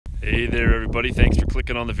Hey there everybody, thanks for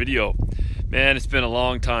clicking on the video. Man, it's been a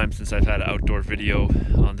long time since I've had an outdoor video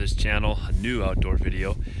on this channel, a new outdoor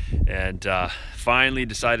video, and finally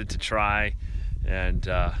decided to try and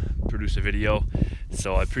produce a video.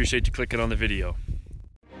 So I appreciate you clicking on the video.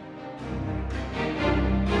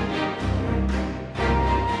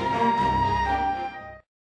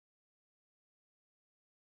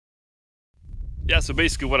 Yeah, so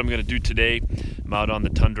basically what I'm going to do today, I'm out on the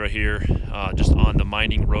tundra here, just on the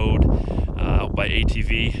mining road out by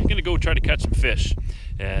ATV. I'm going to go try to catch some fish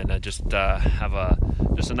and just have a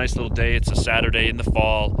nice little day. It's a Saturday in the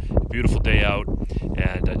fall, beautiful day out,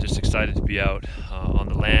 and just excited to be out on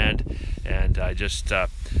the land. And I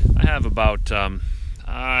have about,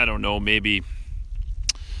 I don't know, maybe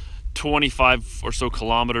 25 or so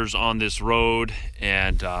kilometers on this road,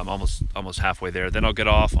 and I'm almost halfway there. Then I'll get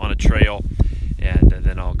off on a trail, and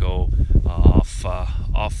then I'll go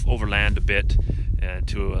off overland a bit and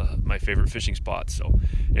to my favorite fishing spot. So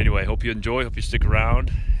anyway, hope you enjoy, hope you stick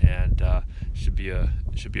around, and should be a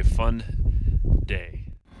fun day.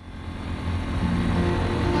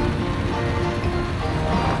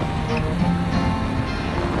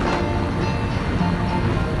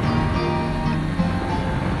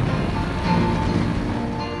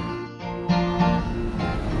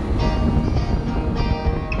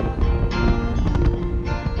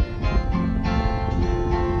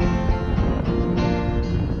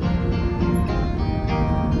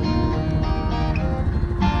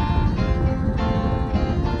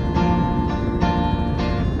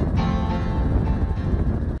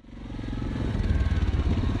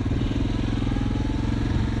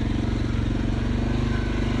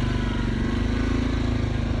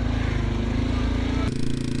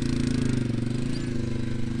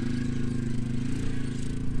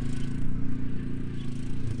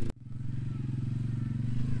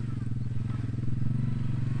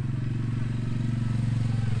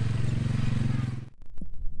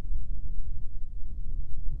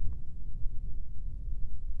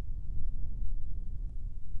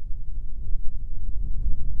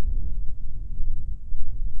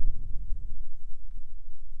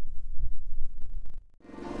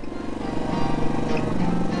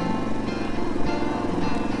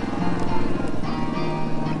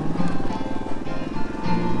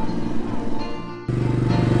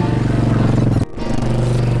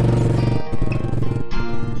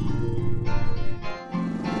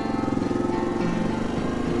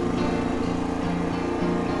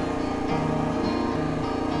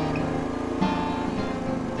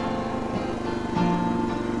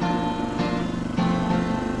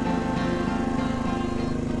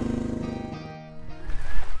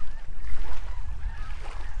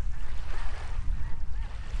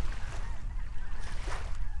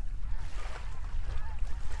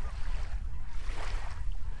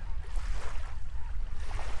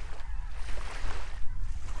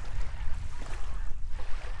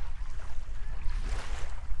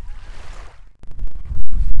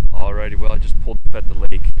 Alrighty, well, I just pulled up at the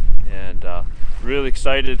lake, and really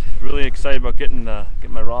excited about getting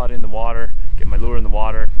my rod in the water, get my lure in the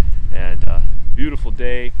water, and beautiful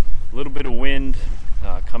day. A little bit of wind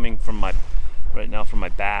coming from right now from my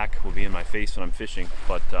back, will be in my face when I'm fishing,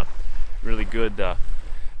 but really good.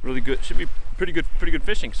 Should be pretty good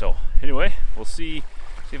fishing. So anyway, we'll see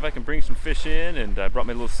if I can bring some fish in, and I brought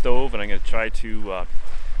my little stove, and I'm going to try to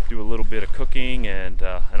do a little bit of cooking and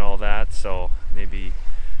all that. So maybe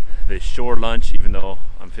the shore lunch, even though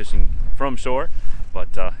I'm fishing from shore. But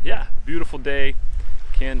yeah, beautiful day.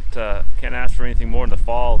 Can't ask for anything more in the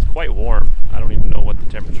fall. It's quite warm. I don't even know what the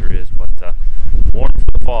temperature is, but warm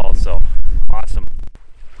for the fall, so awesome.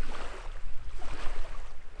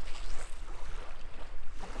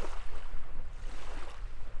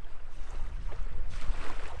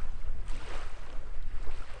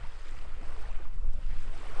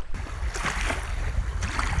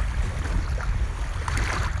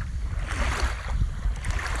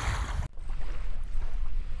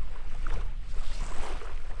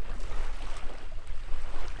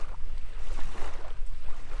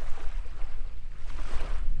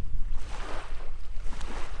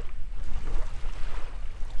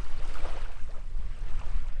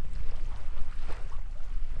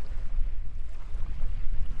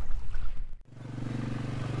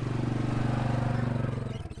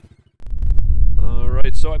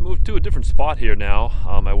 So I moved to a different spot here now.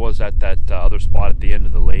 I was at that other spot at the end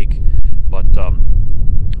of the lake, but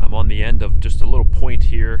I'm on the end of just a little point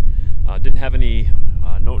here. Didn't have any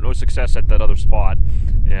no success at that other spot,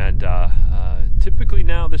 and typically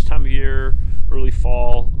now this time of year, early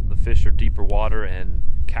fall, the fish are deeper water, and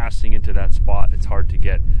casting into that spot, it's hard to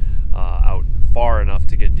get out far enough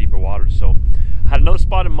to get deeper another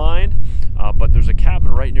spot in mind, but there's a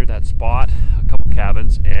cabin right near that spot, a couple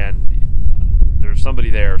cabins, and there's somebody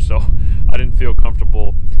there, so I didn't feel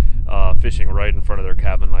comfortable fishing right in front of their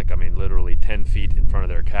cabin. Like, I mean, literally 10 feet in front of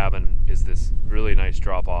their cabin is this really nice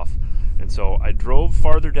drop off. And so I drove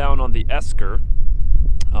farther down on the esker.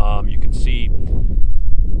 You can see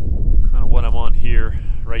kind of what I'm on here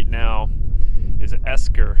right now is an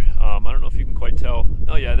esker. I don't know if you can quite tell.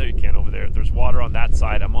 Oh yeah, there you can over there. There's water on that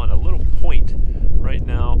side. I'm on a little point right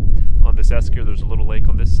now on this esker. There's a little lake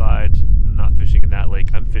on this side. I'm not fishing in that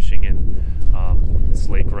lake. I'm fishing in this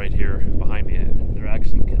lake right here behind me. They're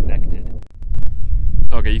actually connected.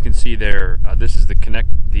 Okay, you can see there. This is the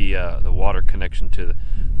water connection to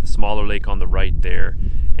the smaller lake on the right there,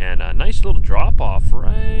 and a nice little drop off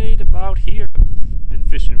right about here. Been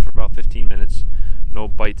fishing for about 15 minutes. No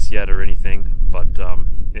bites yet or anything, but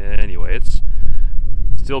anyway, it's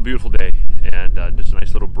still a beautiful day, and just a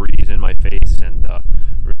nice little breeze in my face, and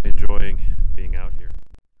really enjoying being out here.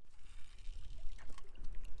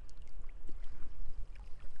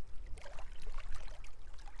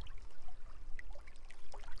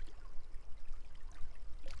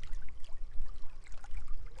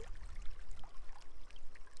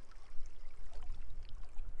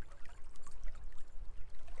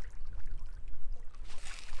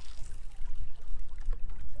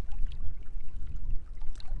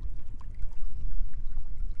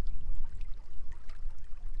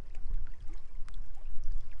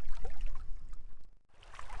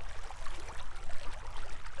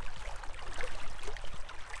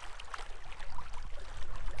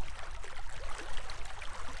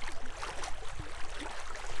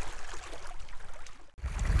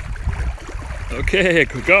 Okay,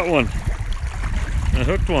 we got one. I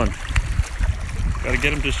hooked one. Got to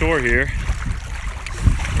get him to shore here.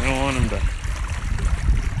 I don't want him to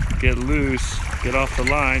get loose, get off the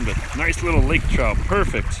line, but nice little lake trout.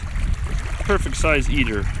 Perfect size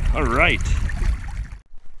eater. All right.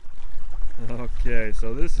 Okay,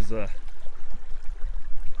 so this is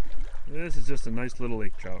just a nice little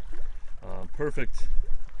lake trout. Perfect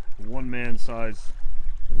one-man size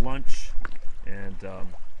lunch, and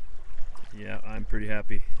yeah, I'm pretty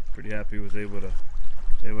happy. Was able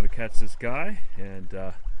to catch this guy, and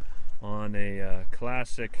on a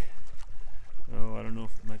classic. Oh, I don't know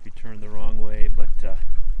if it might be turned the wrong way, but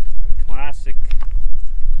classic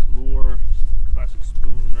lure, classic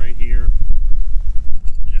spoon right here.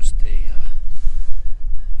 Just a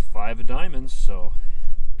 5 of diamonds, so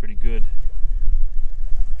pretty good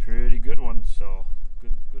one. So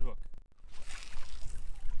good hook.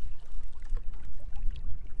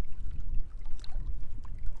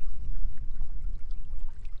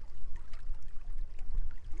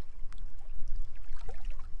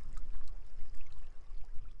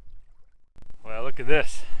 Well, look at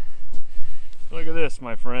this. Look at this,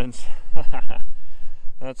 my friends.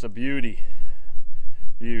 That's a beauty.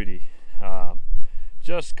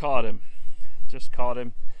 Just caught him,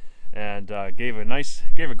 and gave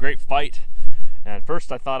a great fight. And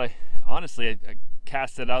first I thought I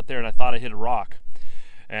cast it out there, and I thought I hit a rock.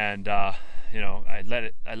 And you know, I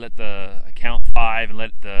count 5 and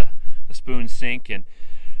let the spoon sink, and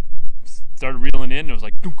started reeling in, and it was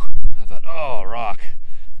like, dunk. I thought, oh, rock.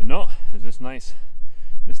 But no, it's this nice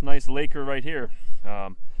laker right here.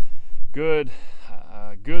 Good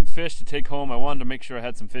fish to take home. I wanted to make sure I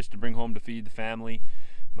had some fish to bring home to feed the family.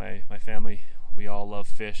 My family, we all love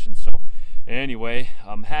fish, and so anyway,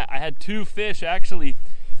 I had 2 fish actually.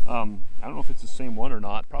 I don't know if it's the same one or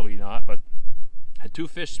not. Probably not, but I had 2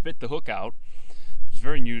 fish spit the hook out, which is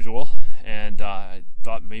very unusual. And I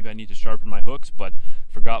thought maybe I need to sharpen my hooks, but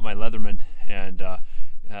forgot my Leatherman, and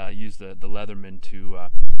used the Leatherman to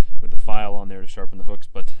with the file on there to sharpen the hooks,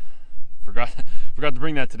 but forgot to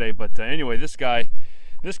bring that today. But anyway, this guy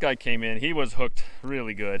came in. He was hooked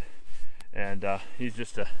really good, and he's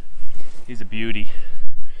a beauty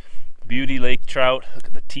lake trout. Look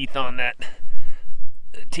at the teeth on that,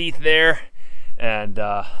 teeth there, and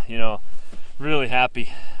you know, really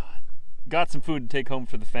happy. Got some food to take home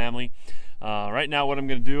for the family. Right now, what I'm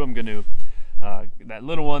going to do, that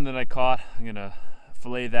little one that I caught, I'm going to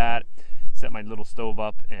fillet that, set my little stove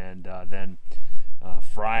up, and then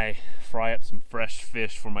fry up some fresh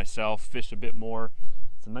fish for myself. Fish a bit more.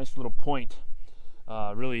 It's a nice little point,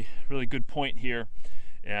 really good point here,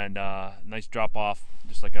 and nice drop off,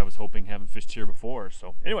 just like I was hoping. Haven't fished here before,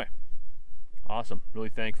 so anyway, awesome. Really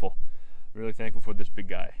thankful for this big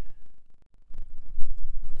guy.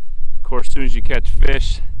 Of course, as soon as you catch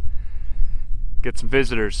fish, get some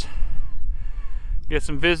visitors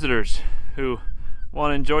who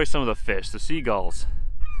want to enjoy some of the fish, the seagulls.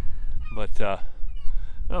 But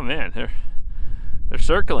oh man, They're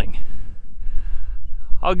circling.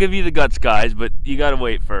 I'll give you the guts, guys, but you gotta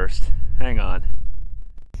wait first. Hang on.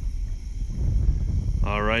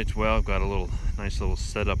 All right, well, I've got a nice little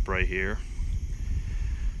setup right here,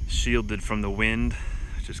 shielded from the wind,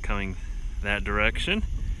 which is coming that direction.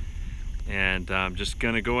 And I'm just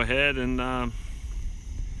gonna go ahead and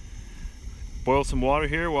boil some water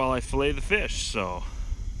here while I fillet the fish. So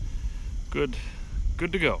good to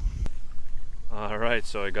go. All right,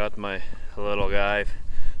 so I got my little guy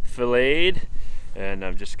filleted, and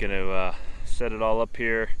I'm just gonna set it all up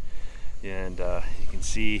here, and you can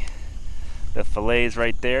see the fillets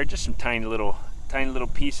right there, just some tiny little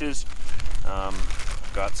pieces.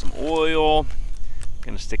 Got some oil,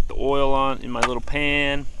 gonna stick the oil on in my little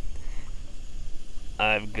pan.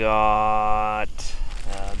 I've got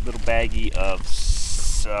a little baggie of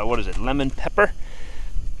what is it, lemon pepper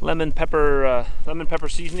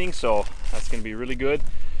seasoning, so that's gonna be really good.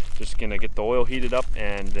 Just gonna get the oil heated up,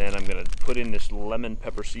 and then I'm gonna put in this lemon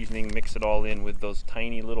pepper seasoning, mix it all in with those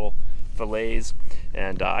tiny little fillets.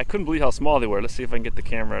 And I couldn't believe how small they were. Let's see if I can get the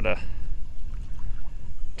camera to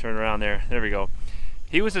turn around there. There we go.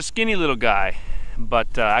 He was a skinny little guy,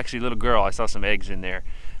 but actually little girl. I saw some eggs in there,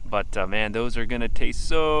 but man, those are gonna taste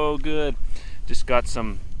so good. Just got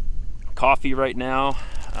some coffee right now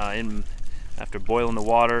after boiling the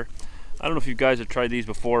water. I don't know if you guys have tried these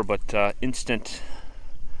before, but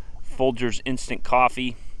Folgers instant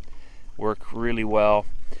coffee work really well.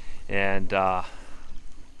 And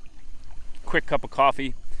quick cup of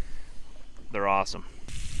coffee, they're awesome.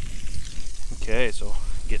 Okay, so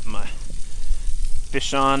getting my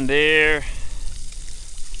fish on there,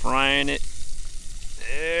 frying it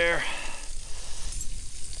there.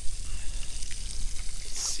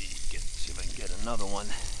 Let's see if I can get another one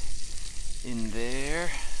in there.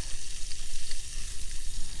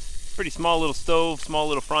 Pretty small little stove, small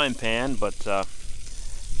little frying pan, but it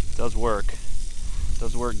does work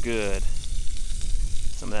good.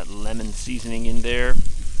 Some of that lemon seasoning in there.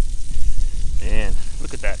 Man,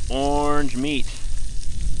 look at that orange meat.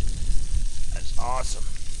 That's awesome.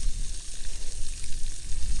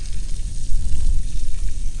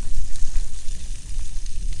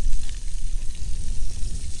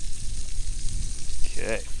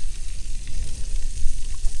 Okay.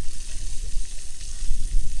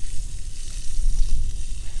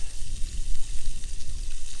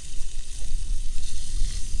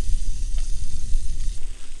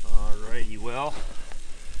 Well,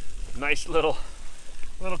 nice little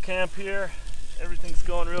camp here. Everything's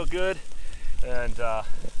going real good, and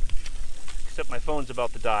except my phone's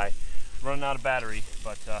about to die, running out of battery.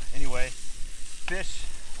 But anyway, fish.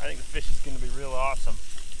 I think the fish is going to be real awesome.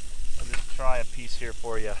 I'll just try a piece here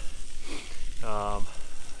for you.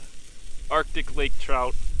 Arctic lake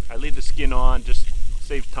trout. I leave the skin on, just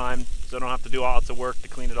save time, so I don't have to do lots of work to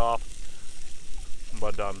clean it off.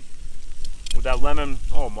 But with that lemon,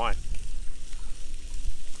 oh my.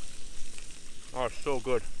 Oh, it's so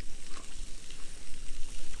good.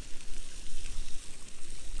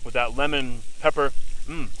 With that lemon pepper,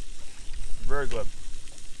 very good.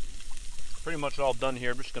 Pretty much all done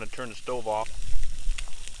here. I'm just gonna turn the stove off.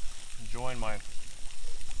 Enjoying my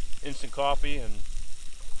instant coffee and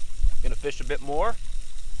gonna fish a bit more.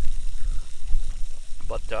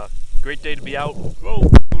 But great day to be out. Whoa,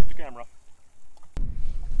 goes the camera.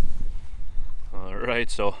 All right,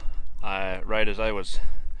 so right as I was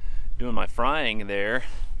doing my frying there,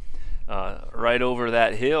 right over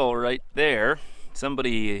that hill right there,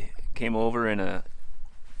 somebody came over in a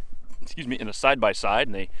side-by-side,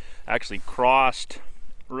 and they actually crossed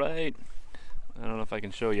right, I don't know if I can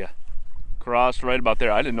show you, crossed right about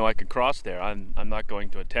there. I didn't know I could cross there. I'm not going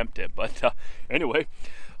to attempt it, but anyway,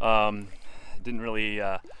 didn't really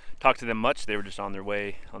talk to them much. They were just on their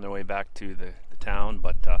way back to the town.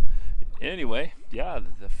 But anyway, yeah,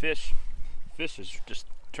 the fish is just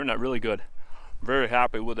turned out really good. Very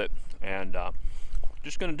happy with it, and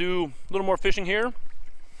just gonna do a little more fishing here, a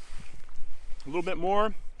little bit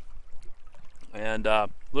more, and a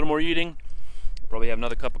little more eating. Probably have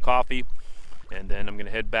another cup of coffee, and then I'm gonna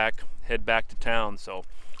head back to town. So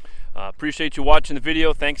appreciate you watching the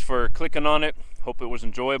video. Thanks for clicking on it. Hope it was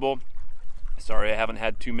enjoyable. Sorry I haven't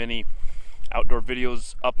had too many outdoor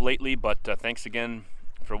videos up lately, but thanks again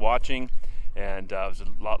for watching. And it was a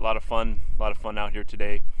lot of fun out here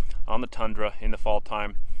today on the tundra in the fall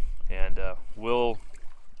time. And we'll,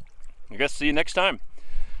 I guess, see you next time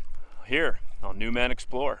here on New Man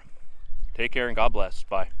Explore. Take care and God bless.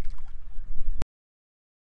 Bye.